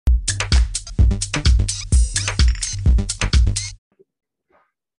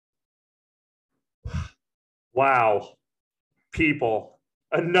Wow, people,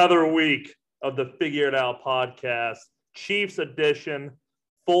 another week of the Figure It Out podcast, Chiefs edition,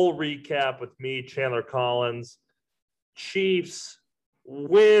 full recap with me, Chandler Collins. Chiefs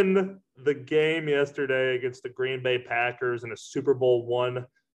win the game yesterday against the Green Bay Packers in a Super Bowl I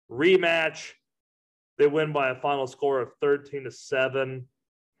rematch. They win by a final score of 13-7.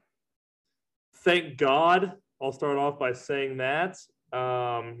 Thank God. I'll start off by saying that.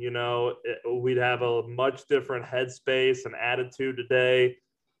 We'd have a much different headspace and attitude today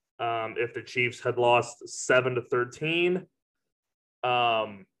if the Chiefs had lost 7-13.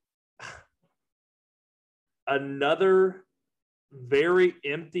 Another very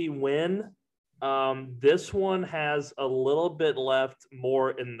empty win. This one has a little bit left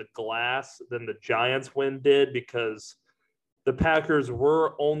more in the glass than the Giants win did because the Packers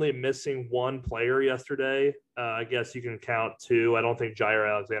were only missing one player yesterday. I guess you can count two. I don't think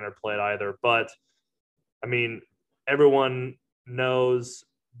Jair Alexander played either. But, I mean, everyone knows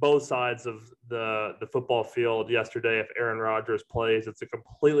both sides of the football field yesterday. If Aaron Rodgers plays, it's a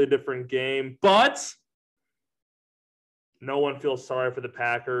completely different game. But no one feels sorry for the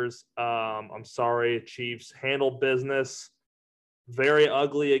Packers. I'm sorry, Chiefs handled business. Very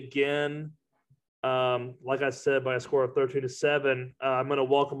ugly again. Like I said, by a score of 13-7, I'm going to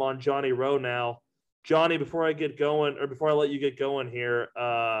welcome on Johnny Rowe now. Johnny, before I let you get going here,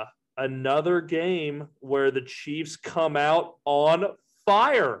 another game where the Chiefs come out on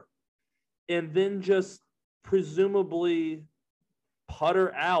fire and then just presumably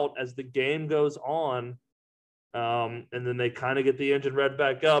putter out as the game goes on. And then they kind of get the engine revved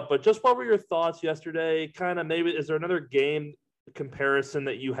back up. But just what were your thoughts yesterday? Kind of maybe, is there another game comparison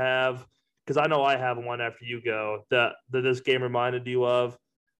that you have? Because I know I have one after you go that this game reminded you of.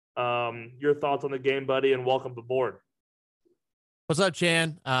 Your thoughts on the game, buddy, and welcome aboard. What's up,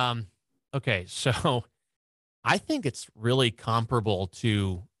 Chan? Okay, so I think it's really comparable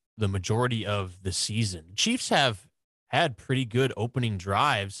to the majority of the season. Chiefs have had pretty good opening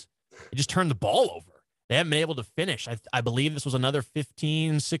drives. They just turned the ball over. They haven't been able to finish. I believe this was another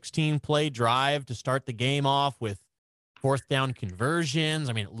 15, 16-play drive to start the game off with fourth down conversions.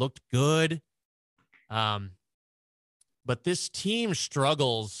 I mean, it looked good. But this team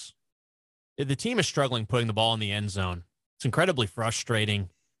struggles. The team is struggling putting the ball in the end zone. It's incredibly frustrating.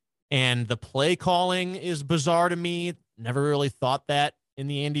 And the play calling is bizarre to me. Never really thought that in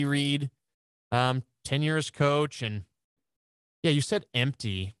the Andy Reid 10 years coach. And yeah, you said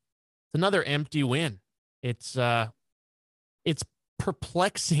empty. It's another empty win. It's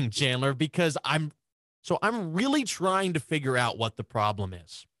perplexing, Chandler, because I'm really trying to figure out what the problem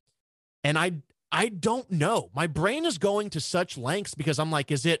is. And I don't know. My brain is going to such lengths because I'm like,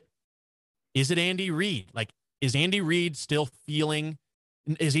 is it Andy Reid? Like, is Andy Reid still feeling,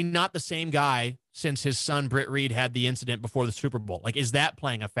 is he not the same guy since his son Britt Reid had the incident before the Super Bowl? Like, is that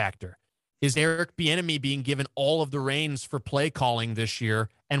playing a factor? Is Eric Bieniemy being given all of the reins for play calling this year,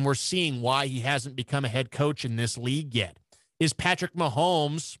 and we're seeing why he hasn't become a head coach in this league yet? Is Patrick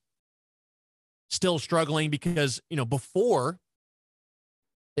Mahomes still struggling because,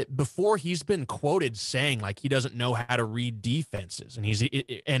 before he's been quoted saying like he doesn't know how to read defenses,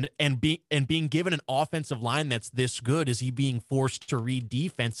 and being given an offensive line that's this good, is he being forced to read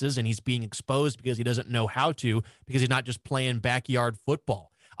defenses and he's being exposed because he doesn't know how to, because he's not just playing backyard football?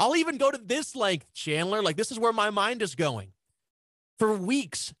 I'll even go to this length, Chandler. Like, this is where my mind is going. For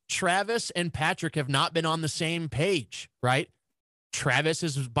weeks, Travis and Patrick have not been on the same page, right?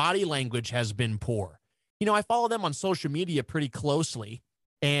 Travis's body language has been poor. I follow them on social media pretty closely,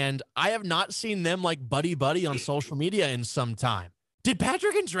 and I have not seen them like buddy on social media in some time. Did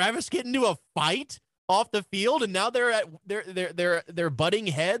Patrick and Travis get into a fight off the field, and now they're butting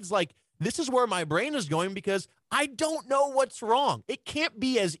heads? Like, this is where my brain is going because I don't know what's wrong. It can't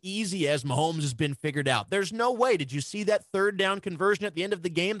be as easy as Mahomes has been figured out. There's no way. Did you see that third down conversion at the end of the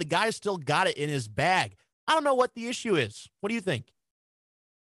game? The guy still got it in his bag. I don't know what the issue is. What do you think?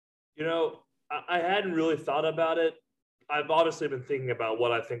 I hadn't really thought about it. I've obviously been thinking about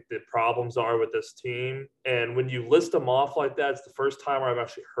what I think the problems are with this team. And when you list them off like that, it's the first time where I've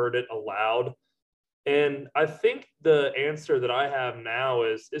actually heard it aloud. And I think the answer that I have now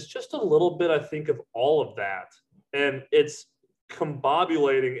is just a little bit, I think, of all of that. And it's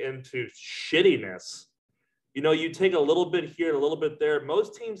combobulating into shittiness. You take a little bit here and a little bit there.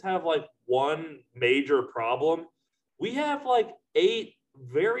 Most teams have like one major problem. We have like 8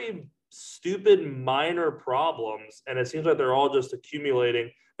 very stupid minor problems, and it seems like they're all just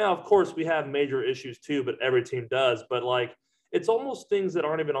accumulating. Now, of course, we have major issues too, but every team does. But like, it's almost things that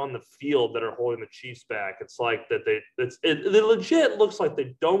aren't even on the field that are holding the Chiefs back. It's like that it legit looks like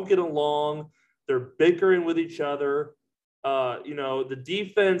they don't get along. They're bickering with each other. The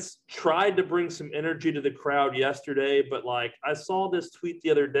defense tried to bring some energy to the crowd yesterday, but like I saw this tweet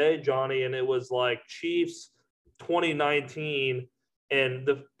the other day, Johnny, and it was like Chiefs 2019, and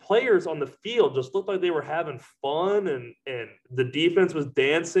the players on the field just looked like they were having fun, and the defense was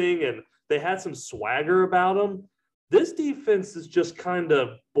dancing, and they had some swagger about them. This defense is just kind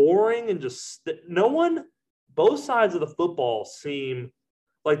of boring and just no one. Both sides of the football seem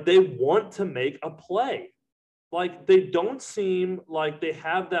like they want to make a play. Like they don't seem like they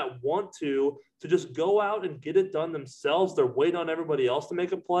have that want to just go out and get it done themselves. They're waiting on everybody else to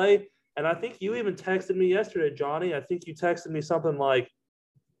make a play. And I think you even texted me yesterday, Johnny. I think you texted me something like,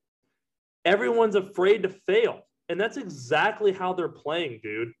 everyone's afraid to fail. And that's exactly how they're playing,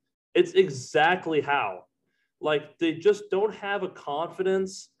 dude. It's exactly how. Like they just don't have a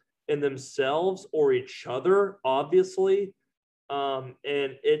confidence in themselves or each other, obviously. And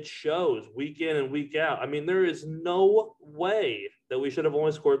it shows week in and week out. I mean, there is no way that we should have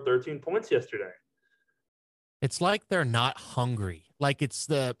only scored 13 points yesterday. It's like they're not hungry. Like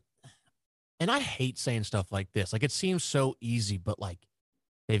and I hate saying stuff like this. Like it seems so easy, but like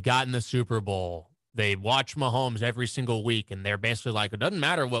they've gotten the Super Bowl. They watch Mahomes every single week, and they're basically like, it doesn't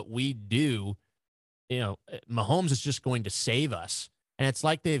matter what we do. Mahomes is just going to save us. And it's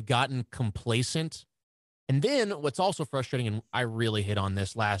like they've gotten complacent. And then what's also frustrating, and I really hit on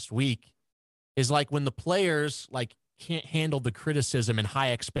this last week, is like when the players like can't handle the criticism and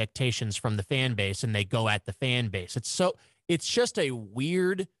high expectations from the fan base and they go at the fan base. It's just a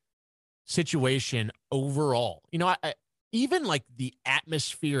weird situation overall. I even like the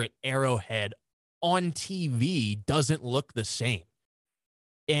atmosphere at Arrowhead on TV doesn't look the same.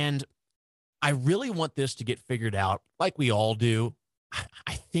 And I really want this to get figured out like we all do.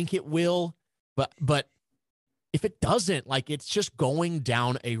 I think it will, but if it doesn't, like it's just going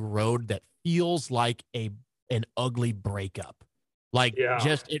down a road that feels like an ugly breakup. Like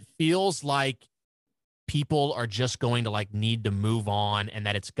it feels like people are just going to like need to move on and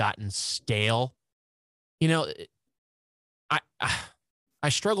that it's gotten stale. I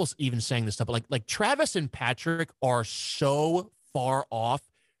struggle even saying this stuff, but like Travis and Patrick are so far off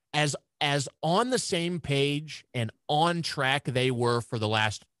as on the same page and on track they were for the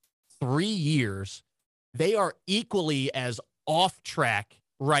last 3 years. They are equally as off track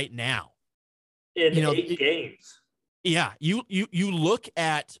right now. In 8 games. Yeah. You look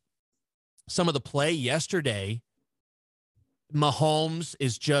at some of the play yesterday. Mahomes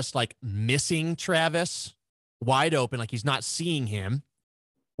is just like missing Travis wide open, like he's not seeing him.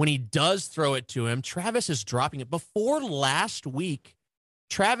 When he does throw it to him, Travis is dropping it. Before last week,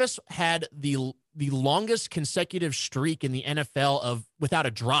 Travis had the longest consecutive streak in the NFL of without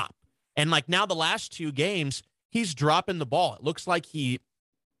a drop. And like now the last 2 games, he's dropping the ball. It looks like the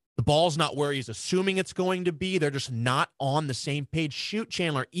ball's not where he's assuming it's going to be. They're just not on the same page. Shoot,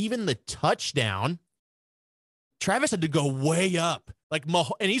 Chandler, even the touchdown, Travis had to go way up. Like,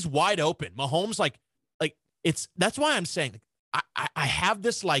 and he's wide open. Mahomes, that's why I'm saying, I have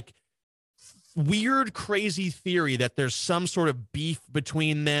this like weird, crazy theory that there's some sort of beef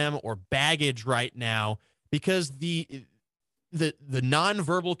between them or baggage right now because the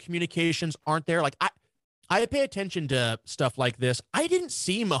nonverbal communications aren't there. Like I pay attention to stuff like this. I didn't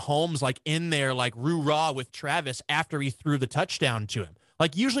see Mahomes like in there like roo-rah with Travis after he threw the touchdown to him.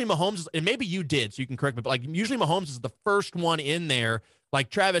 Like usually Mahomes, and maybe you did, so you can correct me, but like usually Mahomes is the first one in there. Like,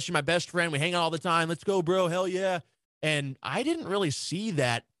 Travis, you're my best friend. We hang out all the time. Let's go, bro. Hell yeah. And I didn't really see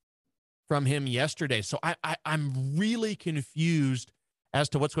that from him yesterday. So I'm really confused as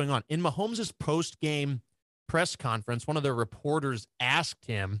to what's going on. In Mahomes' post-game press conference, one of the reporters asked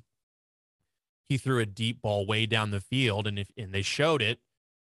him, he threw a deep ball way down the field, and they showed it.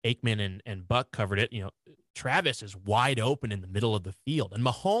 Aikman and Buck covered it. Travis is wide open in the middle of the field. And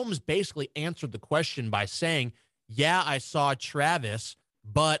Mahomes basically answered the question by saying, yeah, I saw Travis,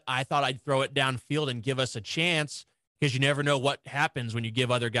 but I thought I'd throw it downfield and give us a chance because you never know what happens when you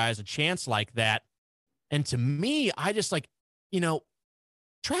give other guys a chance like that. And to me, I just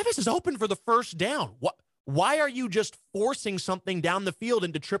Travis is open for the first down. Why are you just forcing something down the field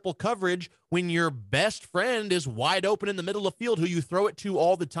into triple coverage when your best friend is wide open in the middle of the field who you throw it to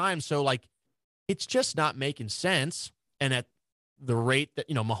all the time? So, it's just not making sense. And at the rate that,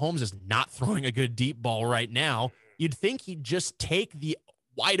 Mahomes is not throwing a good deep ball right now, you'd think he'd just take the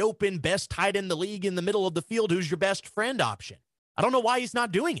wide open best tight end in the league in the middle of the field who's your best friend option. I don't know why he's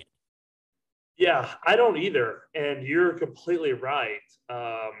not doing it. Yeah, I don't either. And you're completely right.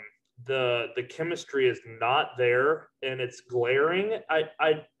 The chemistry is not there, and it's glaring.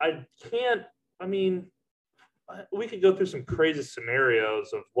 I can't. I mean, we could go through some crazy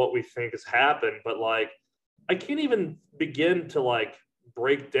scenarios of what we think has happened, but like I can't even begin to like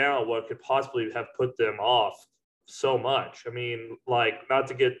break down what could possibly have put them off so much. I mean, like not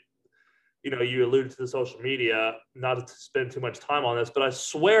to get, you alluded to the social media, not to spend too much time on this, but I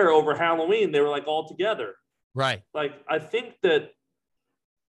swear over Halloween they were like all together. Right. Like I think that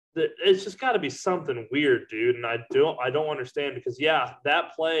it's just got to be something weird, dude. And I don't understand because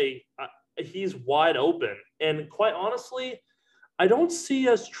that play, he's wide open. And quite honestly, I don't see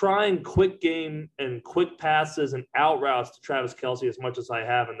us trying quick game and quick passes and out routes to Travis Kelce as much as I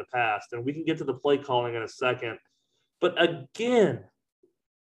have in the past. And we can get to the play calling in a second. But again,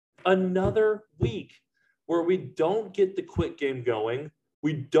 another week where we don't get the quick game going.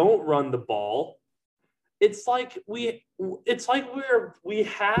 We don't run the ball. It's like we have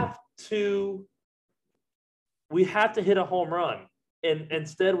to hit a home run. And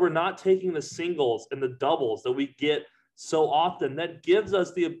instead we're not taking the singles and the doubles that we get so often that gives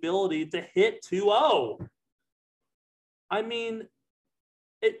us the ability to hit 2-0. I mean,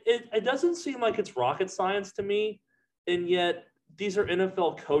 it doesn't seem like it's rocket science to me, and yet these are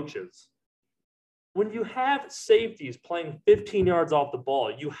NFL coaches. When you have safeties playing 15 yards off the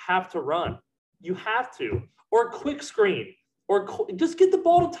ball, you have to run. You have to. Or a quick screen. Or just get the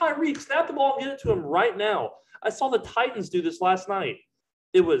ball to Tyreek. Snap the ball and get it to him right now. I saw the Titans do this last night.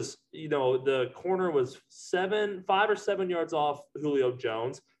 It was, the corner was 5 or 7 yards off Julio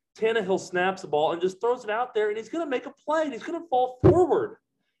Jones. Tannehill snaps the ball and just throws it out there, and he's going to make a play, and he's going to fall forward.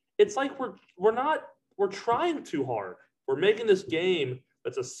 It's like we're trying too hard. We're making this game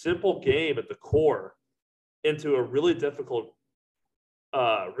that's a simple game at the core into a really difficult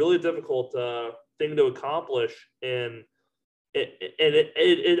thing to accomplish. And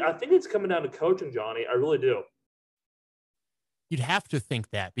I think it's coming down to coaching, Johnny. I really do. You'd have to think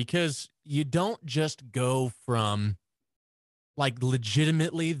that because you don't just go from like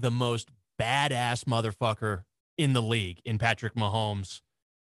legitimately the most badass motherfucker in the league in Patrick Mahomes,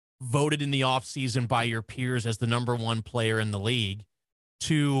 voted in the offseason by your peers as the number one player in the league,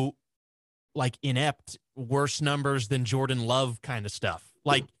 to like inept, worse numbers than Jordan Love kind of stuff.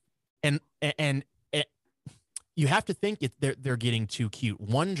 Like, and you have to think they're getting too cute.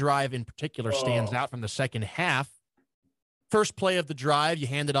 One drive in particular stands out from the second half. First play of the drive, you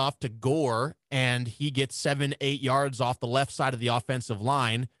hand it off to Gore, and he gets 7-8 yards off the left side of the offensive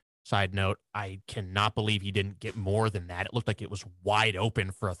line. Side note, I cannot believe he didn't get more than that. It looked like it was wide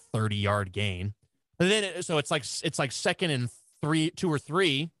open for a 30-yard gain. And then so it's like second and 2 or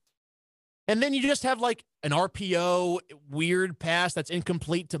 3. And then you just have like an RPO weird pass that's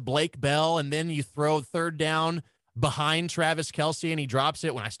incomplete to Blake Bell, and then you throw third down behind Travis Kelce, and he drops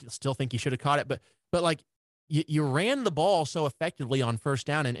it when I still think he should have caught it. But like, you ran the ball so effectively on first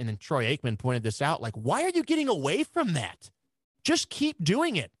down, and then Troy Aikman pointed this out. Like, why are you getting away from that? Just keep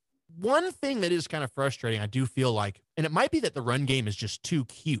doing it. One thing that is kind of frustrating, I do feel like, and it might be that the run game is just too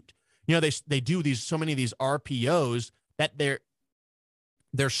cute. They do so many of these RPOs that they're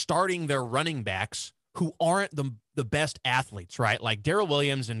starting their running backs who aren't the best athletes, right? Like Darrell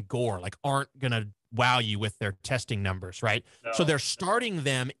Williams and Gore, like aren't going to wow you with their testing numbers, right? No. So they're starting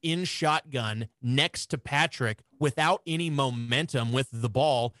them in shotgun next to Patrick without any momentum with the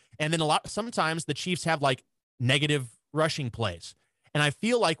ball. And then sometimes the Chiefs have like negative rushing plays. And I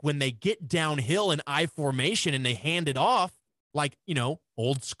feel like when they get downhill in I formation and they hand it off, like,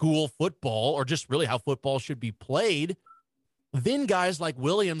 old school football, or just really how football should be played, then guys like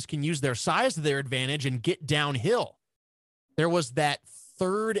Williams can use their size to their advantage and get downhill. There was that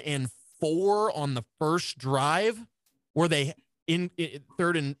 3rd and 4 on the first drive where they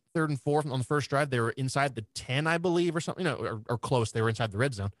third and 4 on the first drive, they were inside the 10, I believe, or something, or close. They were inside the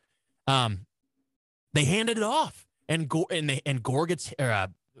red zone. They handed it off, and Gore gets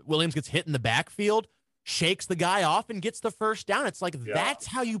Williams gets hit in the backfield, shakes the guy off, and gets the first down. It's like, that's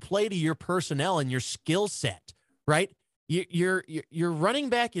how you play to your personnel and your skill set, right? Your running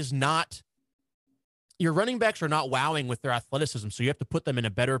back is not. Your running backs are not wowing with their athleticism, so you have to put them in a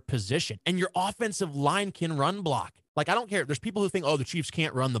better position. And your offensive line can run block. Like, I don't care. There's people who think, the Chiefs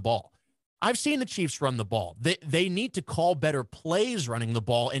can't run the ball. I've seen the Chiefs run the ball. They need to call better plays running the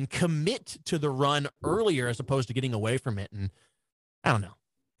ball and commit to the run earlier as opposed to getting away from it. And I don't know,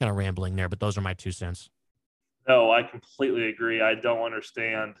 kind of rambling there, but those are my 2 cents. No, I completely agree. I don't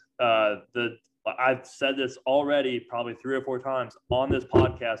understand. I've said this already probably 3 or 4 times on this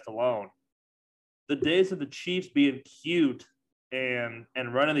podcast alone. The days of the Chiefs being cute and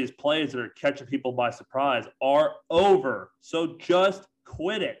running these plays that are catching people by surprise are over. So just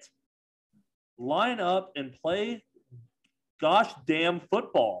quit it. Line up and play gosh damn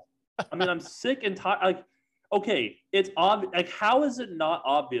football. I mean, I'm sick and tired. Like, okay, it's obvious. Like, how is it not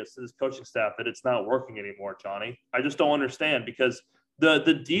obvious to this coaching staff that it's not working anymore, Johnny? I just don't understand because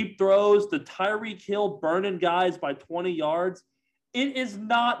the deep throws, the Tyreek Hill burning guys by 20 yards, it is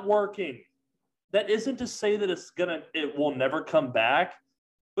not working. That isn't to say that it will never come back,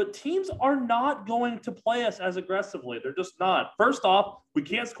 but teams are not going to play us as aggressively. They're just not. First off, we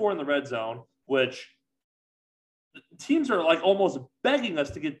can't score in the red zone, which teams are like almost begging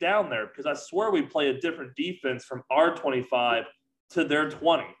us to get down there because I swear we play a different defense from our 25 to their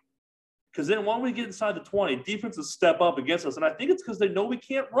 20. Because then when we get inside the 20, defenses step up against us. And I think it's because they know we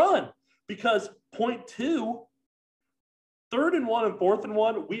can't run. Because point two, 3rd and 1 and 4th and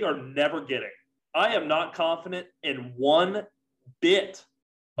 1, we are never getting. I am not confident in one bit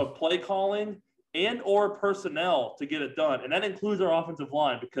of play calling and or personnel to get it done. And that includes our offensive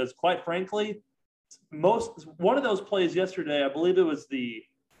line because, quite frankly, one of those plays yesterday, I believe it was the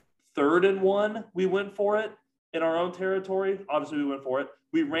 3rd and 1, we went for it in our own territory. Obviously, we went for it.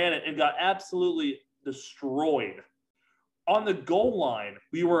 We ran it and got absolutely destroyed. On the goal line,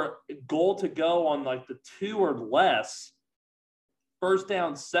 we were goal to go on like the 2 or less. 1st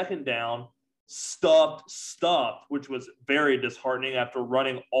down, 2nd down, stuffed, which was very disheartening after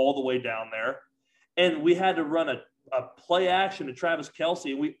running all the way down there. And we had to run a play action to Travis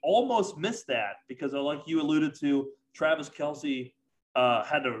Kelce. We almost missed that because, like you alluded to, Travis Kelce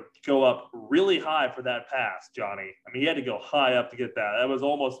had to go up really high for that pass, Johnny. I mean, he had to go high up to get that. That was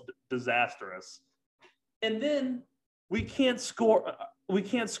almost disastrous. And then we can't score. We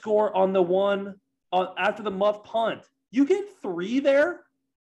can't score on the one after the muff punt. You get 3 there.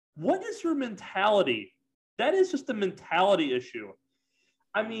 What is your mentality? That is just a mentality issue.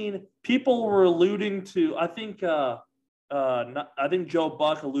 I mean, people were alluding to. I think Joe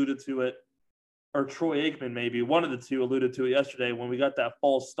Buck alluded to it, or Troy Aikman maybe. One of the two alluded to it yesterday when we got that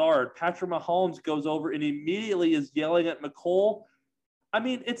false start. Patrick Mahomes goes over and immediately is yelling at Mecole. I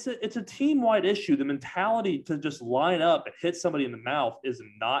mean, it's a team-wide issue. The mentality to just line up and hit somebody in the mouth is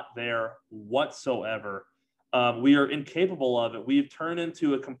not there whatsoever. We are incapable of it. We've turned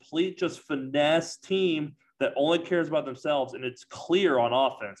into a complete just finesse team that only cares about themselves, and it's clear on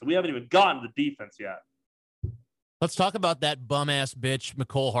offense. We haven't even gotten to defense yet. Let's talk about that bum-ass bitch,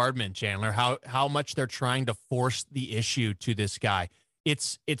 Mecole Hardman, Chandler, how much they're trying to force the issue to this guy.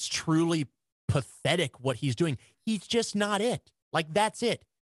 It's truly pathetic what he's doing. He's just not it. Like, that's it.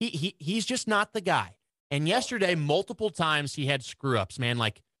 He's just not the guy. And yesterday, multiple times he had screw-ups, man.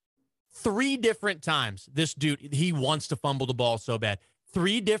 Like, 3 different times, this dude, he wants to fumble the ball so bad.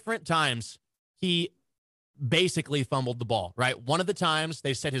 3 different times he basically fumbled the ball, right? One of the times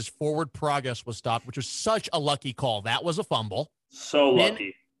they said his forward progress was stopped, which was such a lucky call. That was a fumble. So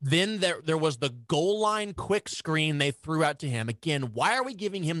lucky. Then there was the goal line quick screen they threw out to him. Again, why are we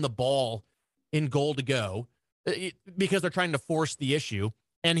giving him the ball in goal to go? Because they're trying to force the issue.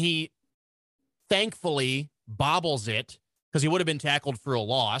 And he thankfully bobbles it because he would have been tackled for a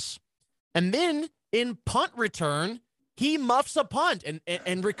loss. And then in punt return, he muffs a punt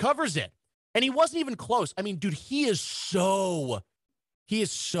and recovers it. And he wasn't even close. I mean, dude, he is so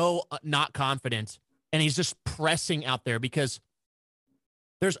not confident. And he's just pressing out there because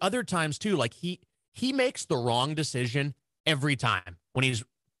there's other times too. Like he makes the wrong decision every time when he's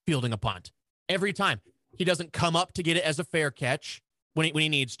fielding a punt. Every time. He doesn't come up to get it as a fair catch when he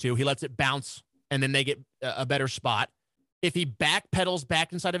needs to. He lets it bounce and then they get a better spot. If he backpedals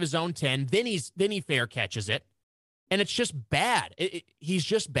back inside of his own 10, then he fair catches it. And it's just bad. He's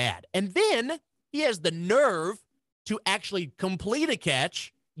just bad. And then he has the nerve to actually complete a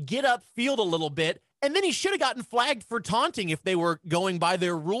catch, get upfield a little bit, and then he should have gotten flagged for taunting if they were going by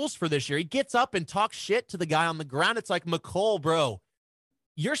their rules for this year. He gets up and talks shit to the guy on the ground. It's like, Mecole, bro,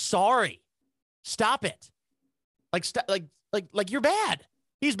 you're sorry. Stop it. Like you're bad.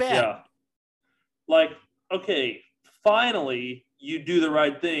 He's bad. Yeah. Like, okay, finally you do the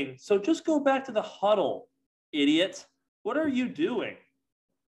right thing. So just go back to the huddle. Idiot. What are you doing?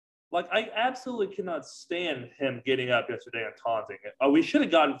 Like, I absolutely cannot stand him getting up yesterday and taunting it. Oh, we should have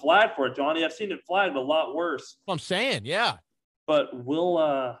gotten flagged for it, Johnny. I've seen it flagged a lot worse. I'm saying, yeah. But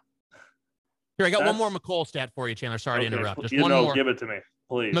we'll Here, I got one more Mecole stat for you, Chandler. Sorry to interrupt. Just one more. Give it to me,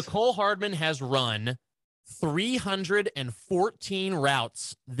 please. Mecole Hardman has run 314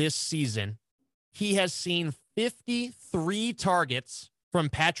 routes this season. He has seen 53 targets from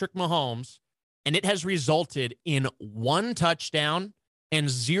Patrick Mahomes, and it has resulted in 1 touchdown and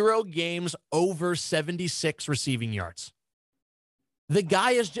 0 games over 76 receiving yards. The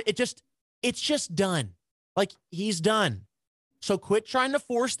guy is it's just done. Like, he's done. So quit trying to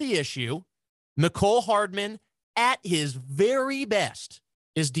force the issue. Mecole Hardman, at his very best,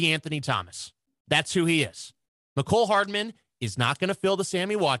 is DeAnthony Thomas. That's who he is. McCole Hardman is not going to fill the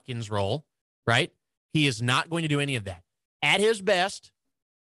Sammy Watkins role, right? He is not going to do any of that. At his best,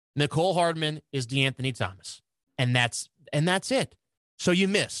 McCole Hardman is DeAnthony Thomas. And that's it. So you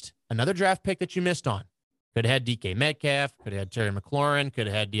missed another draft pick that you missed on. Could have had DK Metcalf, could have had Terry McLaurin, could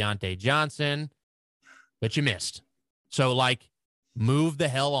have had Deontay Johnson, but you missed. So, move the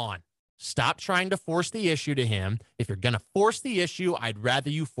hell on. Stop trying to force the issue to him. If you're going to force the issue, I'd rather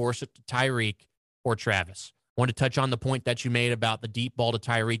you force it to Tyreek or Travis. I want to touch on the point that you made about the deep ball to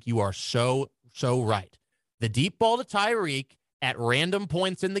Tyreek. You are so right. The deep ball to Tyreek at random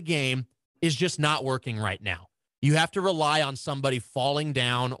points in the game is just not working right now. You have to rely on somebody falling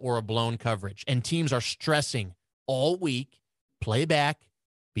down or a blown coverage. And teams are stressing all week, play back,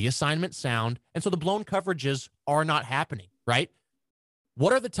 be assignment sound. And so the blown coverages are not happening, right?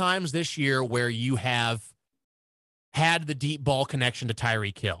 What are the times this year where you have had the deep ball connection to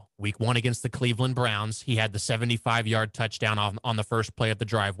Tyreek Hill? Week 1 against the Cleveland Browns, he had the 75-yard touchdown on the first play of the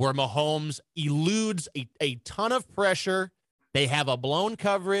drive, where Mahomes eludes a ton of pressure. They have a blown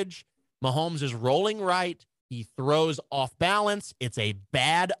coverage. Mahomes is rolling right. He throws off balance. It's a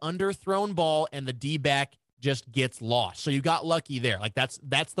bad underthrown ball, and the D-back just gets lost. So you got lucky there. That's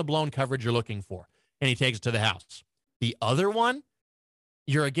the blown coverage you're looking for, and he takes it to the house. The other one,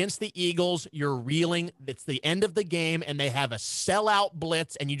 you're against the Eagles. You're reeling. It's the end of the game, and they have a sellout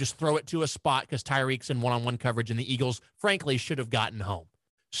blitz, and you just throw it to a spot because Tyreek's in one-on-one coverage, and the Eagles, frankly, should have gotten home.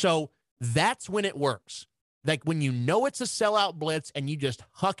 So that's when it works. When you know it's a sellout blitz and you just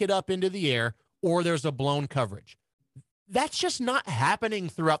huck it up into the air, or there's a blown coverage. That's just not happening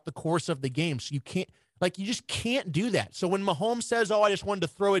throughout the course of the game. So you just can't do that. So when Mahomes says, I just wanted to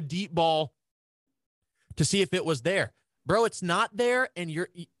throw a deep ball to see if it was there, bro, it's not there. And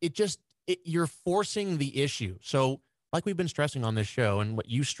you're forcing the issue. So like we've been stressing on this show, and what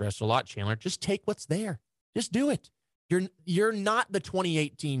you stress a lot, Chandler, just take what's there. Just do it. You're not the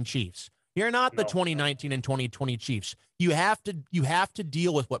 2018 Chiefs. You're not the 2019 and 2020 Chiefs. You have to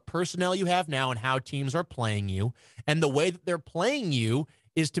deal with what personnel you have now and how teams are playing you. And the way that they're playing you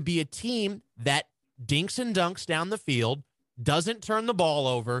is to be a team that dinks and dunks down the field, doesn't turn the ball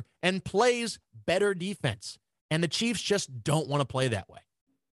over, and plays better defense. And the Chiefs just don't want to play that way.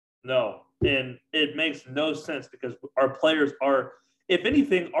 No, and it makes no sense because our players are, if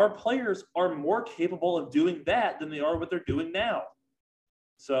anything, our players are more capable of doing that than they are what they're doing now.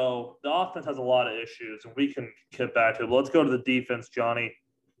 So the offense has a lot of issues, and we can get back to it. But let's go to the defense, Johnny.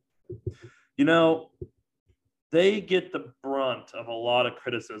 They get the brunt of a lot of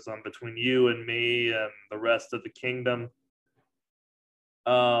criticism between you and me and the rest of the kingdom.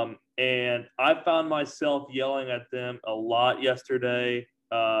 And I found myself yelling at them a lot yesterday.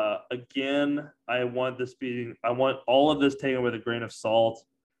 Again, I want all of this taken with a grain of salt.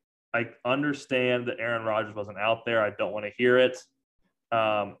 I understand that Aaron Rodgers wasn't out there. I don't want to hear it.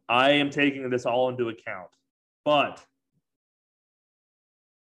 I am taking this all into account, but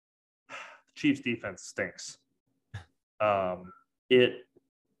the Chiefs defense stinks. I've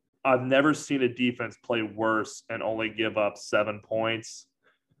never seen a defense play worse and only give up 7 points.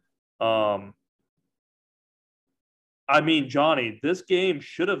 Johnny, this game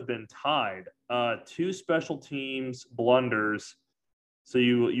should have been tied. 2 special teams blunders. So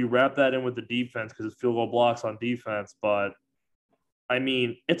you wrap that in with the defense because it's field goal blocks on defense, but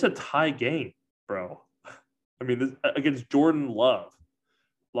it's a tie game, bro. This, against Jordan Love.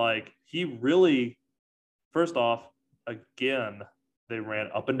 He really, first off, again, they ran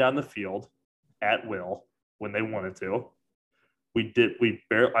up and down the field at will when they wanted to.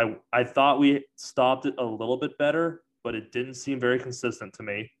 I thought we stopped it a little bit better, but it didn't seem very consistent to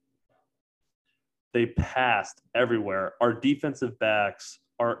me. They passed everywhere. Our defensive backs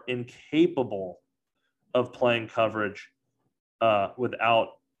are incapable of playing coverage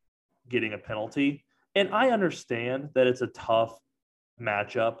without getting a penalty. And I understand that it's a tough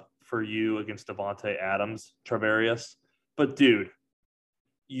matchup for you against Davante Adams, Travarius. But, dude,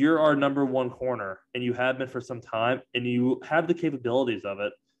 you're our number 1 corner, and you have been for some time, and you have the capabilities of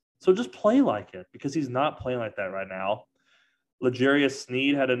it. So just play like it, because he's not playing like that right now. L'Jarius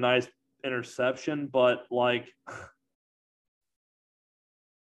Sneed had a nice interception, but,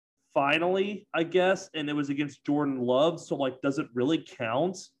 finally, I guess, and it was against Jordan Love, so, does it really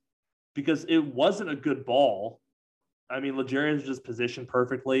count? Because it wasn't a good ball. L'Jarius was just positioned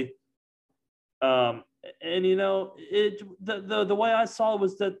perfectly. The way I saw it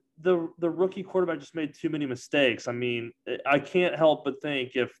was that the rookie quarterback just made too many mistakes. I can't help but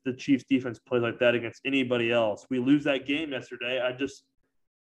think if the Chiefs defense plays like that against anybody else, we lose that game yesterday.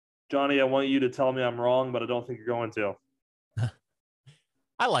 Johnny, I want you to tell me I'm wrong, but I don't think you're going to.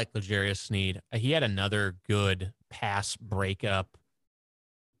 I like L'Jarius Sneed. He had another good pass breakup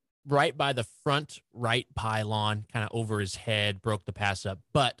right by the front right pylon, kind of over his head, broke the pass up.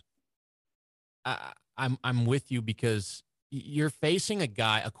 But I'm with you because you're facing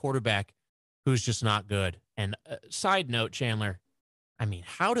a quarterback who's just not good. And side note, Chandler, I mean,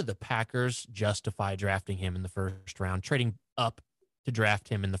 how did the Packers justify drafting him in the first round, trading up to draft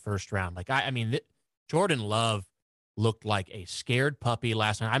him in the first round? Like, I mean, Jordan Love looked like a scared puppy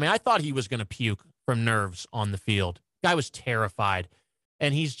last night. I mean, I thought he was going to puke from nerves on the field. Guy was terrified.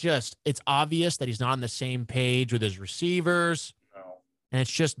 And it's obvious that he's not on the same page with his receivers. No. And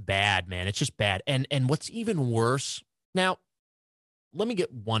it's just bad, man. It's just bad. And what's even worse, now, let me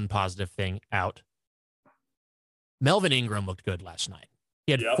get one positive thing out. Melvin Ingram looked good last night.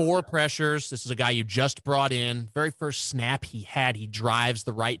 He had 4 pressures. This is a guy you just brought in. Very first snap he drives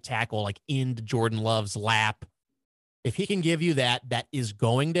the right tackle like into Jordan Love's lap. If he can give you that, that is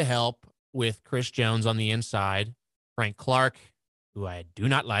going to help with Chris Jones on the inside. Frank Clark, who I do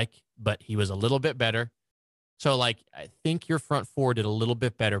not like, but he was a little bit better. So, like, I think your front 4 did a little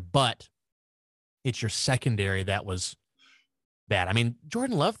bit better, but it's your secondary that was bad. I mean,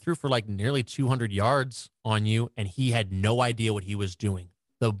 Jordan Love threw for like nearly 200 yards on you, and he had no idea what he was doing.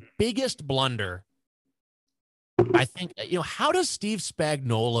 The biggest blunder, I think, how does Steve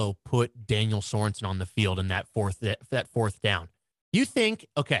Spagnuolo put Daniel Sorensen on the field in that fourth down? You think,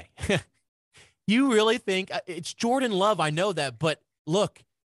 okay, you really think it's Jordan Love? I know that, but look,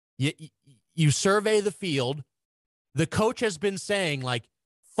 you survey the field. The coach has been saying, like,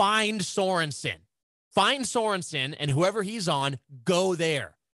 find Sorensen, and whoever he's on, go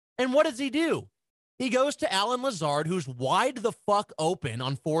there. And what does he do? He goes to Allen Lazard, who's wide the fuck open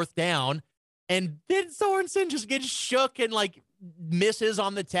on fourth down, and then Sorensen just gets shook and, like, misses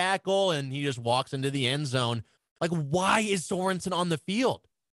on the tackle, and he just walks into the end zone. Like, why is Sorensen on the field?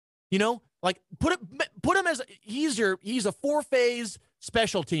 Like, put him as he's a 4-phase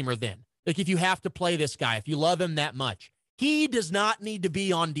special teamer then. Like, if you have to play this guy, if you love him that much, he does not need to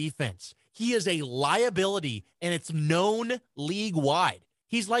be on defense. He is a liability, and it's known league-wide.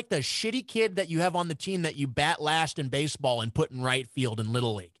 He's like the shitty kid that you have on the team that you bat last in baseball and put in right field in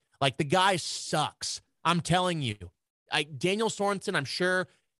Little League. Like, the guy sucks. I'm telling you. Daniel Sorensen, I'm sure,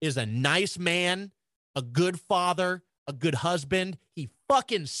 is a nice man, a good father, a good husband. He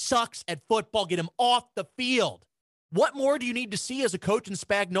fucking sucks at football. Get him off the field. What more do you need to see as a coach in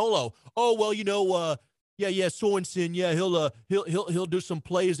Spagnuolo? Oh, well, Sorensen, he'll do some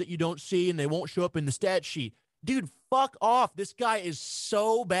plays that you don't see and they won't show up in the stat sheet. Dude, fuck off. This guy is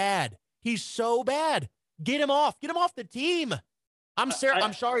so bad. He's so bad. Get him off. Get him off the team. I'm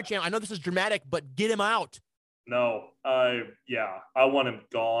sorry, Chan. I know this is dramatic, but get him out. No, I want him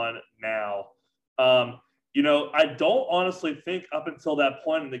gone now. I don't honestly think up until that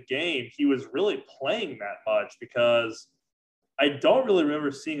point in the game he was really playing that much, because I don't really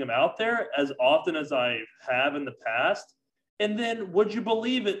remember seeing him out there as often as I have in the past. And then, would you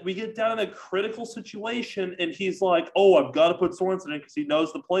believe it, we get down in a critical situation, and he's like, oh, I've got to put Sorensen in because he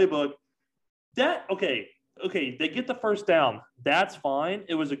knows the playbook. Okay, they get the first down. That's fine.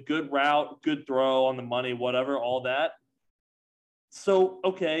 It was a good route, good throw on the money, whatever, all that. So,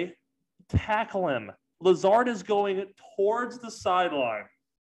 okay, tackle him. Lazard is going towards the sideline.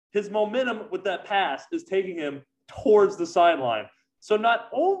 His momentum with that pass is taking him towards the sideline. So not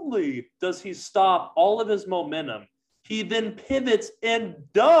only does he stop all of his momentum, he then pivots and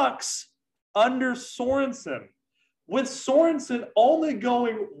ducks under Sorensen, with Sorensen only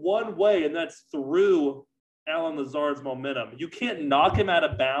going one way, and that's through Allen Lazard's momentum. You can't knock him out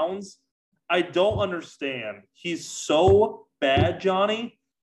of bounds. I don't understand. He's so bad, Johnny.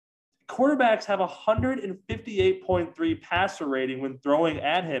 Quarterbacks have 158.3 passer rating when throwing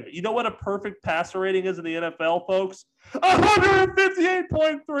at him. You know what a perfect passer rating is in the NFL, folks?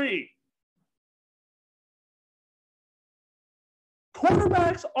 158.3.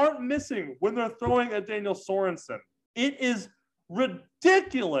 Quarterbacks aren't missing when they're throwing at Daniel Sorensen. It is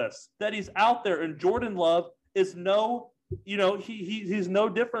ridiculous that he's out there, and Jordan Love is he's no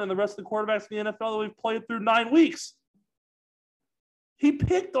different than the rest of the quarterbacks in the NFL that we've played through 9 weeks. He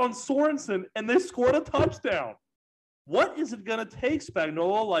picked on Sorensen, and they scored a touchdown. What is it going to take,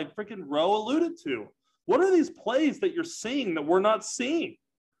 Spagnuolo, like freaking Rowe alluded to? What are these plays that you're seeing that we're not seeing?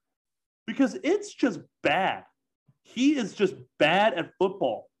 Because it's just bad. He is just bad at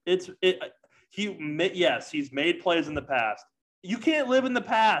football. He's made plays in the past. You can't live in the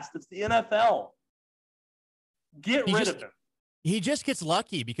past. It's the NFL. Get rid of him. He just gets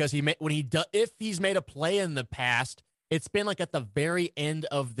lucky because if he's made a play in the past, it's been like at the very end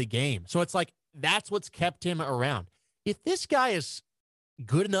of the game. So it's like that's what's kept him around. If this guy is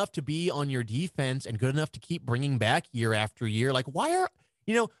good enough to be on your defense and good enough to keep bringing back year after year. Like, why are,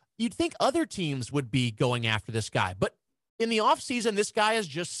 you'd think other teams would be going after this guy, but in the offseason, this guy is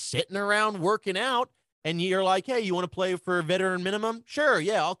just sitting around working out. And you're like, hey, you want to play for a veteran minimum? Sure,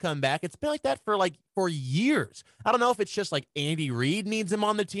 yeah, I'll come back. It's been like that for years. I don't know if it's just like Andy Reid needs him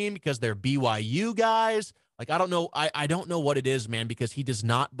on the team because they're BYU guys. Like, I don't know. I don't know what it is, man, because he does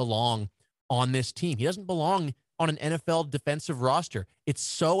not belong on this team. He doesn't belong on an NFL defensive roster. It's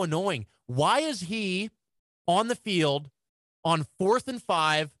so annoying. Why is he on the field on 4th and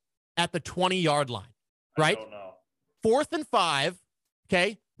 5 at the 20-yard line? Right? I don't know. 4th and 5,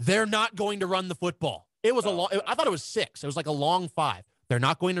 okay? They're not going to run the football. It was I thought it was 6. It was like a long 5. They're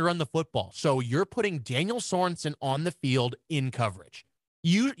not going to run the football. So you're putting Daniel Sorensen on the field in coverage.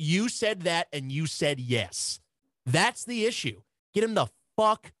 You said that, and you said yes. That's the issue. Get him the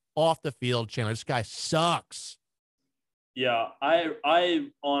fuck off the field, Chandler. This guy sucks. Yeah, I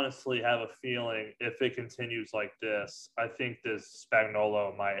honestly have a feeling if it continues like this, I think this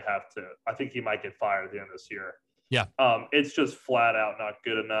Spagnuolo might have to. I think he might get fired at the end of this year. Yeah. It's just flat out not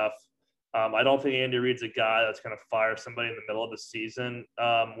good enough. I don't think Andy Reid's a guy that's going to fire somebody in the middle of the season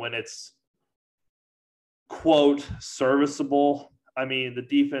when it's, quote, serviceable. I mean, the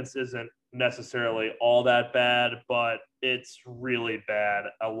defense isn't necessarily all that bad, but it's really bad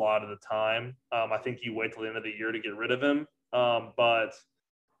a lot of the time. I think you wait till the end of the year to get rid of him. But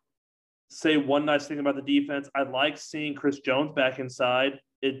say one nice thing about the defense, I like seeing Chris Jones back inside.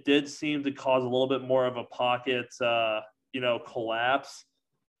 It did seem to cause a little bit more of a pocket, collapse.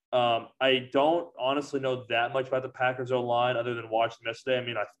 I don't honestly know that much about the Packers O-line other than watching them yesterday. I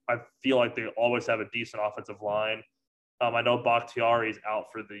mean, I feel like they always have a decent offensive line. I know Bakhtiari's out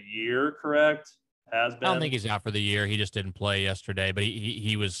for the year, correct? Has been. I don't think he's out for the year. He just didn't play yesterday, but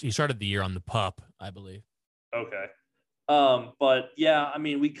he started the year on the pup, I believe. Okay. But yeah, I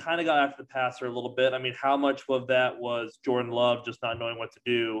mean, we kind of got after the passer a little bit. I mean, how much of that was Jordan Love just not knowing what to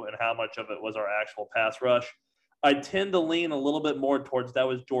do, and how much of it was our actual pass rush? I tend to lean a little bit more towards that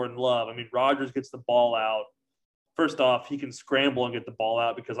was Jordan Love. I mean, Rodgers gets the ball out. First off, he can scramble and get the ball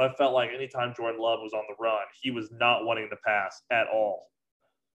out because I felt like anytime Jordan Love was on the run, he was not wanting to pass at all.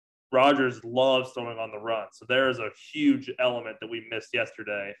 Rodgers loves throwing on the run. So there is a huge element that we missed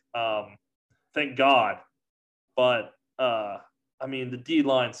yesterday. Thank God. But, I mean, the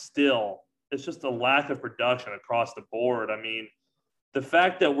D-line still, it's just a lack of production across the board. I mean, the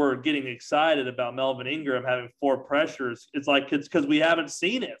fact that we're getting excited about Melvin Ingram having 4 pressures, it's because we haven't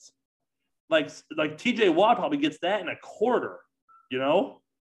seen it. Like TJ Watt probably gets that in a quarter, you know?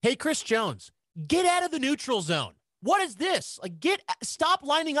 Hey, Chris Jones, get out of the neutral zone. What is this? Like, stop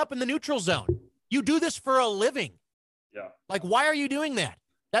lining up in the neutral zone. You do this for a living. Yeah. Like, why are you doing that?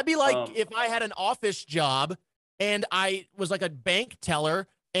 That'd be like if I had an office job and I was like a bank teller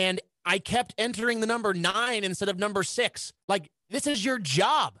and I kept entering the number 9 instead of number 6. Like, this is your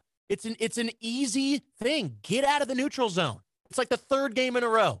job. It's an easy thing. Get out of the neutral zone. It's like the 3rd game in a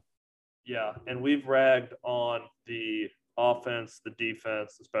row. Yeah, and we've ragged on the offense, the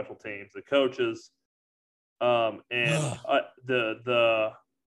defense, the special teams, the coaches, and the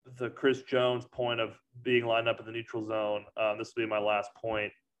Chris Jones point of being lined up in the neutral zone. This will be my last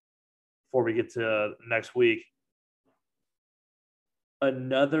point before we get to next week.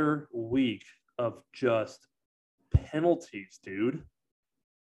 Another week of just penalties, dude.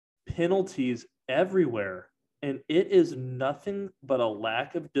 Penalties everywhere. And it is nothing but a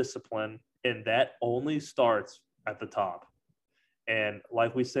lack of discipline, and that only starts at the top. And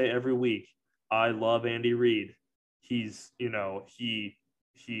like we say every week, I love Andy Reid. He's,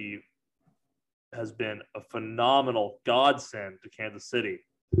 he has been a phenomenal godsend to Kansas City.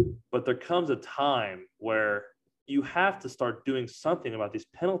 But there comes a time where you have to start doing something about these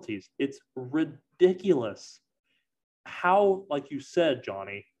penalties. It's ridiculous. How, like you said,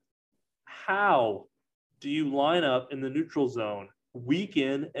 Johnny, how do you line up in the neutral zone week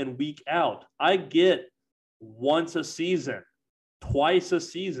in and week out? I get once a season, twice a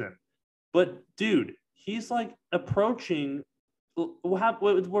season, but dude, he's like approaching.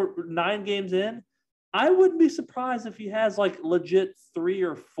 We're 9 games in. I wouldn't be surprised if he has like legit 3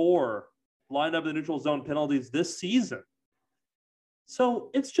 or 4 lined up in the neutral zone penalties this season.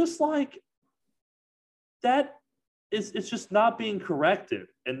 So it's just like that. It's just not being corrected,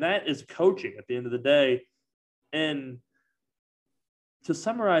 and that is coaching at the end of the day. And to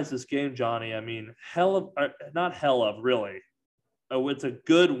summarize this game, Johnny, I mean, not hell of, really. It's a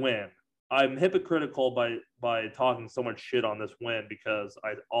good win. I'm hypocritical by talking so much shit on this win because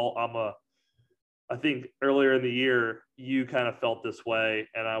I think earlier in the year you kind of felt this way,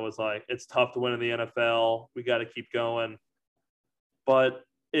 and I was like, it's tough to win in the NFL. We got to keep going. But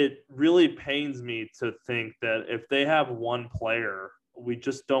it really pains me to think that if they have one player, we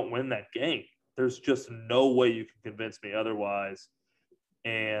just don't win that game. There's just no way you can convince me otherwise.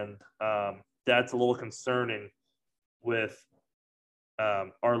 And that's a little concerning with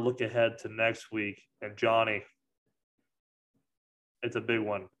our look ahead to next week. And Johnny, it's a big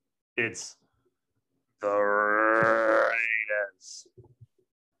one. It's the Raiders.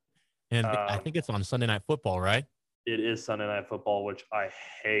 And I think it's on Sunday Night Football, right? It is Sunday Night Football, which I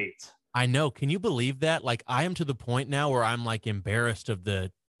hate. I know. Can you believe that? Like, I am to the point now where I'm like embarrassed of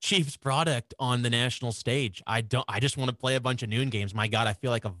the Chiefs product on the national stage. I just want to play a bunch of noon games. My God, I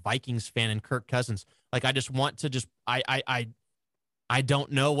feel like a Vikings fan and Kirk Cousins. Like, I just want to I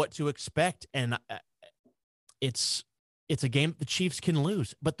don't know what to expect. And it's a game that the Chiefs can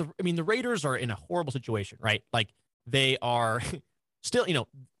lose. But the Raiders are in a horrible situation, right? Like, they are still,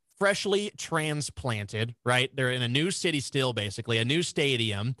 freshly transplanted, right? They're in a new city still, basically, a new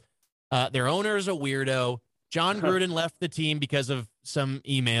stadium. Their owner is a weirdo. John Gruden left the team because of some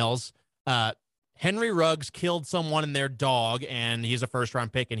emails. Henry Ruggs killed someone and their dog, and he's a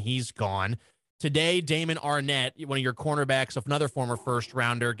first-round pick, and he's gone. Today, Damon Arnett, one of your cornerbacks, another former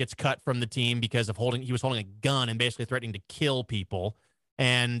first-rounder, gets cut from the team because of he was holding a gun and basically threatening to kill people.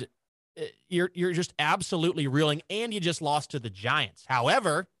 And you're just absolutely reeling, and you just lost to the Giants.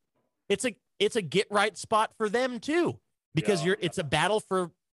 However, it's a get-right spot for them, too, because it's a battle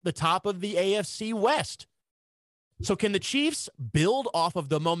for the top of the AFC West. So can the Chiefs build off of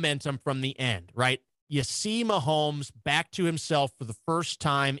the momentum from the end, right? You see Mahomes back to himself for the first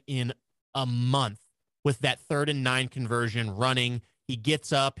time in a month with that 3rd and 9 conversion running. He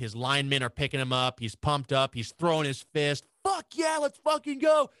gets up. His linemen are picking him up. He's pumped up. He's throwing his fist. Fuck yeah, let's fucking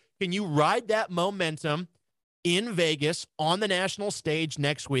go. Can you ride that momentum in Vegas on the national stage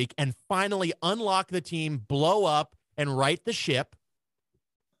next week and finally unlock the team, blow up, and right the ship?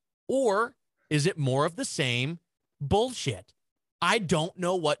 Or is it more of the same bullshit? I don't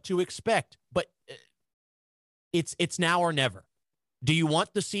know what to expect, but it's now or never. Do you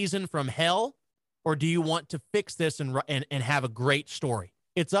want the season from hell, or do you want to fix this and have a great story?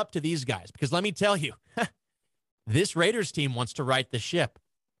 It's up to these guys, because let me tell you, this Raiders team wants to right the ship.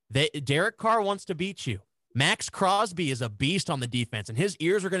 Derek Carr wants to beat you. Max Crosby is a beast on the defense, and his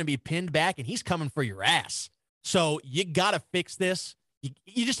ears are going to be pinned back, and he's coming for your ass. So you got to fix this.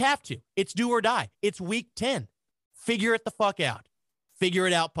 You just have to. It's do or die. It's week 10. Figure it the fuck out. Figure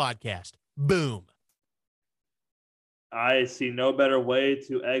It Out podcast. Boom. I see no better way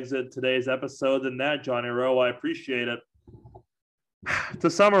to exit today's episode than that, Johnny Rowe. I appreciate it. To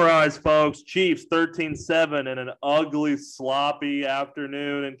summarize, folks, Chiefs 13-7 in an ugly, sloppy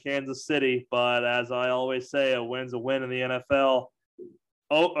afternoon in Kansas City. But as I always say, a win's a win in the NFL.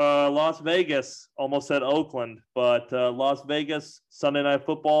 Las Vegas, almost said Oakland, but Las Vegas, Sunday Night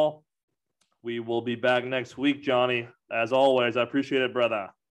Football. We will be back next week, Johnny. As always, I appreciate it, brother.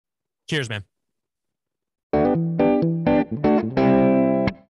 Cheers, man.